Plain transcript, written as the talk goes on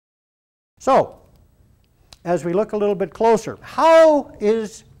So, as we look a little bit closer, how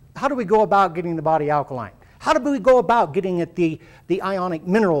do we go about getting the body alkaline? How do we go about getting at the ionic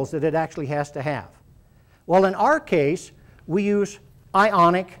minerals that it actually has to have? Well, in our case, we use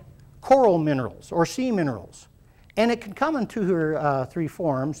ionic coral minerals, or sea minerals. And it can come in two or three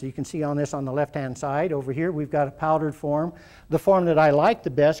forms. You can see on this on the left-hand side. Over here, we've got a powdered form. The form that I like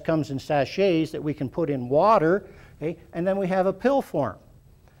the best comes in sachets that we can put in water. Okay? And then we have a pill form.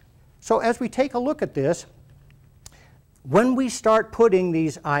 So as we take a look at this, when we start putting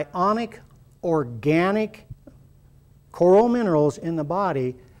these ionic, organic coral minerals in the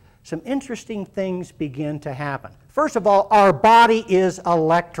body, some interesting things begin to happen. First of all, our body is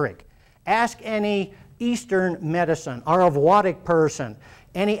electric. Ask any Eastern medicine, Ayurvedic person,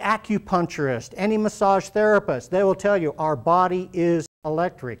 any acupuncturist, any massage therapist, they will tell you our body is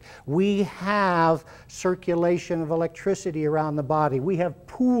electric. We have circulation of electricity around the body. We have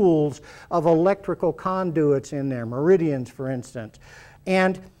pools of electrical conduits in there, meridians for instance.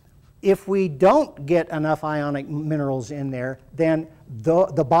 And if we don't get enough ionic minerals in there, then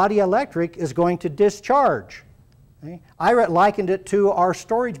the body electric is going to discharge. Okay? I likened it to our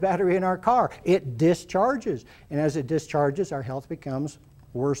storage battery in our car. It discharges, and as it discharges, our health becomes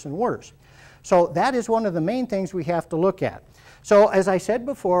worse and worse. So that is one of the main things we have to look at. So as I said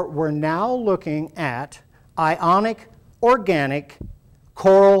before, we're now looking at ionic, organic,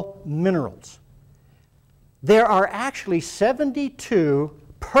 coral minerals. There are actually 72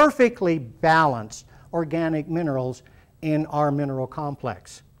 perfectly balanced organic minerals in our mineral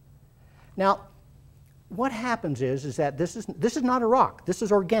complex. Now, what happens is that this is not a rock. This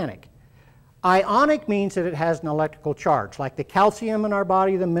is organic. Ionic means that it has an electrical charge, like the calcium in our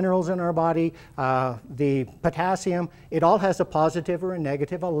body, the minerals in our body, the potassium. It all has a positive or a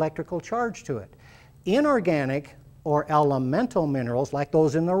negative electrical charge to it. Inorganic or elemental minerals, like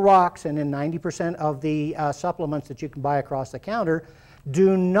those in the rocks and in 90% of the supplements that you can buy across the counter,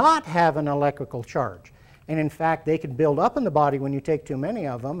 do not have an electrical charge. And in fact, they can build up in the body when you take too many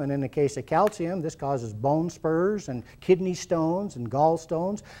of them. And in the case of calcium, this causes bone spurs and kidney stones and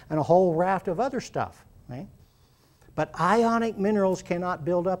gallstones and a whole raft of other stuff. Right? But ionic minerals cannot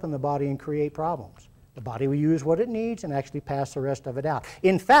build up in the body and create problems. The body will use what it needs and actually pass the rest of it out.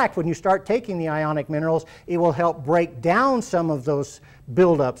 In fact, when you start taking the ionic minerals, it will help break down some of those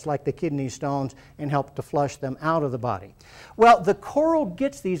buildups like the kidney stones and help to flush them out of the body. Well, the coral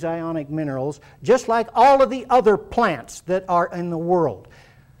gets these ionic minerals just like all of the other plants that are in the world.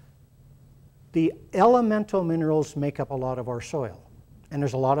 The elemental minerals make up a lot of our soil, and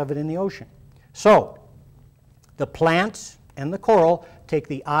there's a lot of it in the ocean. So, the plants and the coral take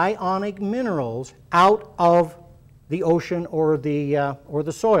the ionic minerals out of the ocean or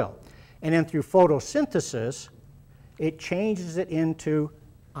the soil. And then through photosynthesis, it changes it into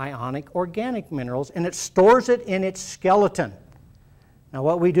ionic organic minerals, and it stores it in its skeleton. Now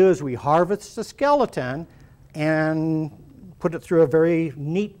what we do is we harvest the skeleton and put it through a very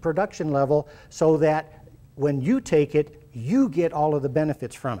neat production level so that when you take it, you get all of the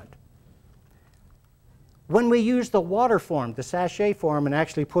benefits from it. When we use the water form, the sachet form, and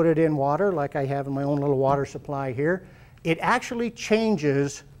actually put it in water, like I have in my own little water supply here, it actually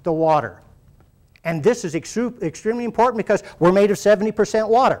changes the water. And this is extremely important because we're made of 70%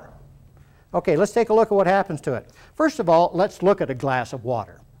 water. Okay, let's take a look at what happens to it. First of all, let's look at a glass of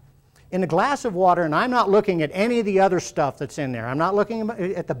water. In a glass of water, and I'm not looking at any of the other stuff that's in there. I'm not looking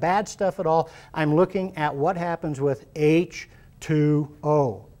at the bad stuff at all. I'm looking at what happens with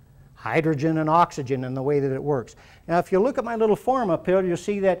H2O. Hydrogen and oxygen and the way that it works. Now if you look at my little form up here, you'll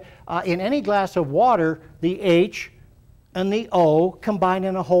see that in any glass of water, the H and the O combine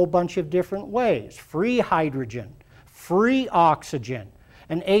in a whole bunch of different ways. Free hydrogen, free oxygen,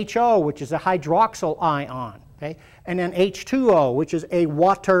 and HO, which is a hydroxyl ion, okay? And then H2O, which is a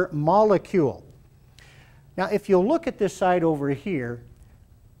water molecule. Now if you look at this side over here,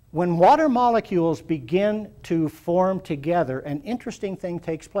 when water molecules begin to form together, an interesting thing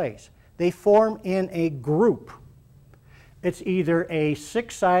takes place. They form in a group. It's either a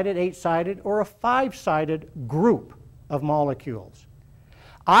 6-sided, 8-sided, or a 5-sided group of molecules.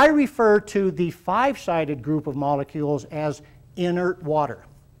 I refer to the 5-sided group of molecules as inert water.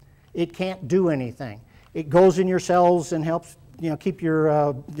 It can't do anything. It goes in your cells and helps keep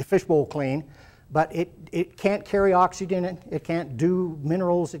your fishbowl clean. But it can't carry oxygen, it can't do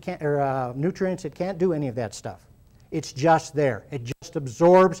minerals, it can't, or nutrients, it can't do any of that stuff. It's just there. It just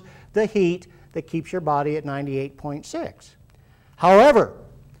absorbs the heat that keeps your body at 98.6. However,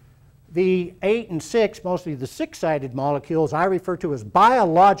 the 8 and 6, mostly the 6-sided molecules, I refer to as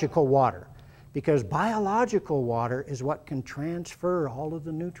biological water, because biological water is what can transfer all of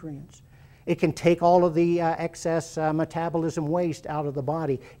the nutrients. It can take all of the excess metabolism waste out of the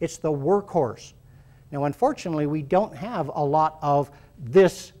body. It's the workhorse. Now, unfortunately, we don't have a lot of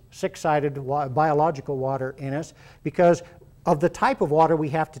this six-sided biological water in us because of the type of water we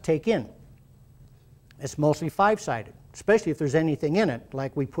have to take in. It's mostly five-sided, especially if there's anything in it,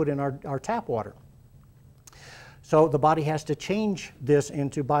 like we put in our tap water. So the body has to change this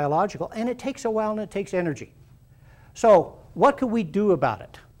into biological, and it takes a while and it takes energy. So what could we do about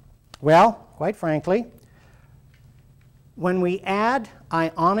it? Well, quite frankly, when we add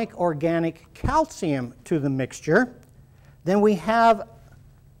ionic organic calcium to the mixture, then we have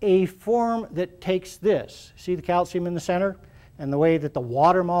a form that takes this. See the calcium in the center and the way that the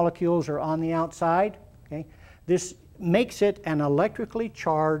water molecules are on the outside? Okay? This makes it an electrically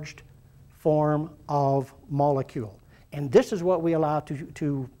charged form of molecule. And this is what we allow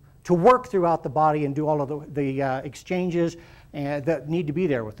to work throughout the body and do all of the exchanges that need to be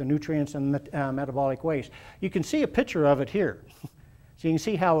there with the nutrients and metabolic waste. You can see a picture of it here. So you can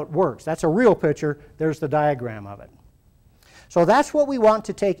see how it works. That's a real picture. There's the diagram of it. So that's what we want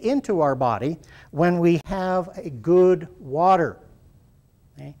to take into our body when we have a good water.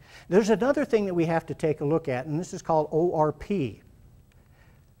 Okay? There's another thing that we have to take a look at, and this is called ORP.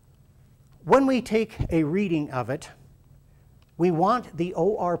 When we take a reading of it, we want the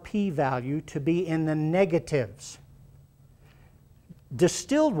ORP value to be in the negatives.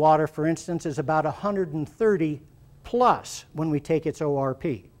 Distilled water, for instance, is about 130 plus when we take its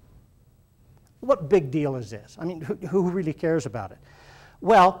ORP. What big deal is this? I mean, who really cares about it?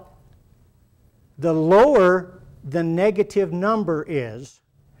 Well, the lower the negative number is,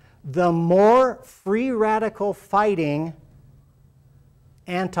 the more free radical fighting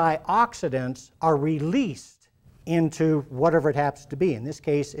antioxidants are released into whatever it happens to be. In this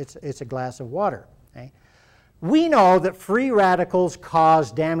case, it's a glass of water. Okay? We know that free radicals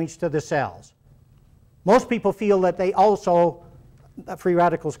cause damage to the cells. Most people feel that free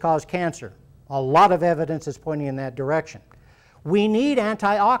radicals cause cancer. A lot of evidence is pointing in that direction. We need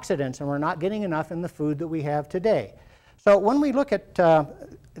antioxidants, and we're not getting enough in the food that we have today. So when we look at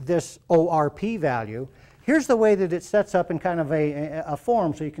this ORP value, here's the way that it sets up in kind of a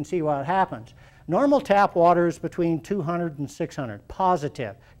form so you can see what happens. Normal tap water is between 200 and 600,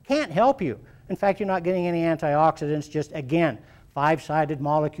 positive. Can't help you. In fact, you're not getting any antioxidants, just, again, five-sided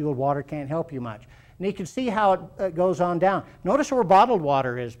molecule water can't help you much. And you can see how it goes on down. Notice where bottled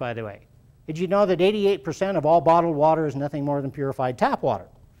water is, by the way. Did you know that 88% of all bottled water is nothing more than purified tap water?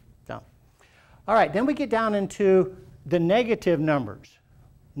 So, all right, then we get down into the negative numbers.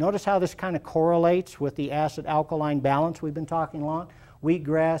 Notice how this kind of correlates with the acid-alkaline balance we've been talking along.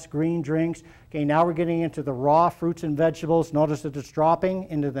 Wheatgrass, green drinks. Okay, now we're getting into the raw fruits and vegetables. Notice that it's dropping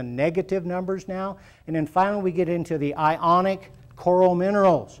into the negative numbers now. And then finally we get into the ionic coral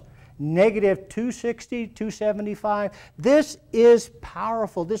minerals. Negative 260, 275. This is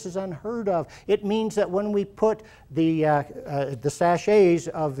powerful. This is unheard of. It means that when we put the sachets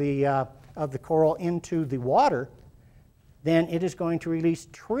of the coral into the water, then it is going to release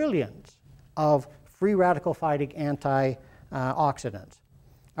trillions of free radical fighting antioxidants.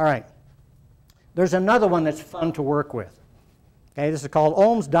 All right. There's another one that's fun to work with. Okay, this is called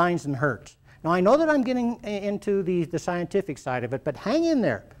ohms, dynes, and hertz. Now I know that I'm getting into the scientific side of it, but hang in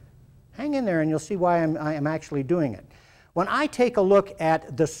there. Hang in there and you'll see why I am actually doing it. When I take a look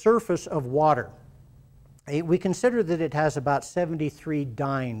at the surface of water, we consider that it has about 73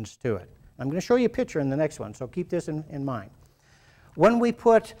 dynes to it. I'm going to show you a picture in the next one, so keep this in mind. When we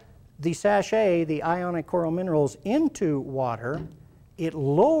put the sachet, the ionic coral minerals, into water, it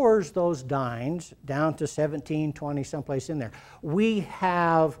lowers those dynes down to 17, 20, someplace in there. We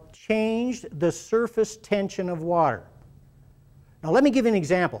have changed the surface tension of water. Now let me give you an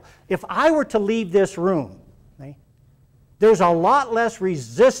example. If I were to leave this room, okay, there's a lot less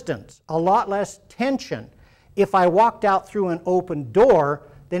resistance, a lot less tension if I walked out through an open door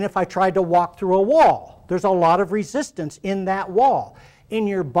than if I tried to walk through a wall. There's a lot of resistance in that wall. In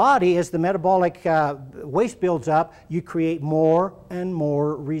your body, as the metabolic waste builds up, you create more and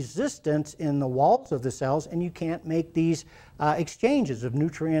more resistance in the walls of the cells, and you can't make these exchanges of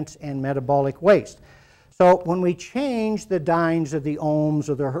nutrients and metabolic waste. So when we change the dynes of the ohms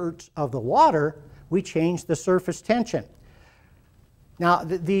or the hertz of the water, we change the surface tension. Now,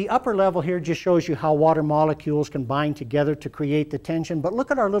 the upper level here just shows you how water molecules can bind together to create the tension, but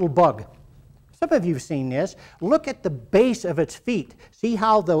look at our little bug. Some of you have seen this. Look at the base of its feet. See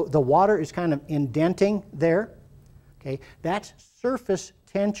how the water is kind of indenting there? Okay, that's surface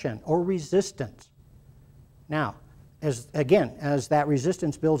tension or resistance. Now, as that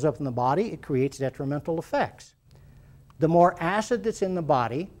resistance builds up in the body, it creates detrimental effects. The more acid that's in the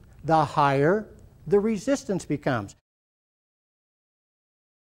body, the higher the resistance becomes.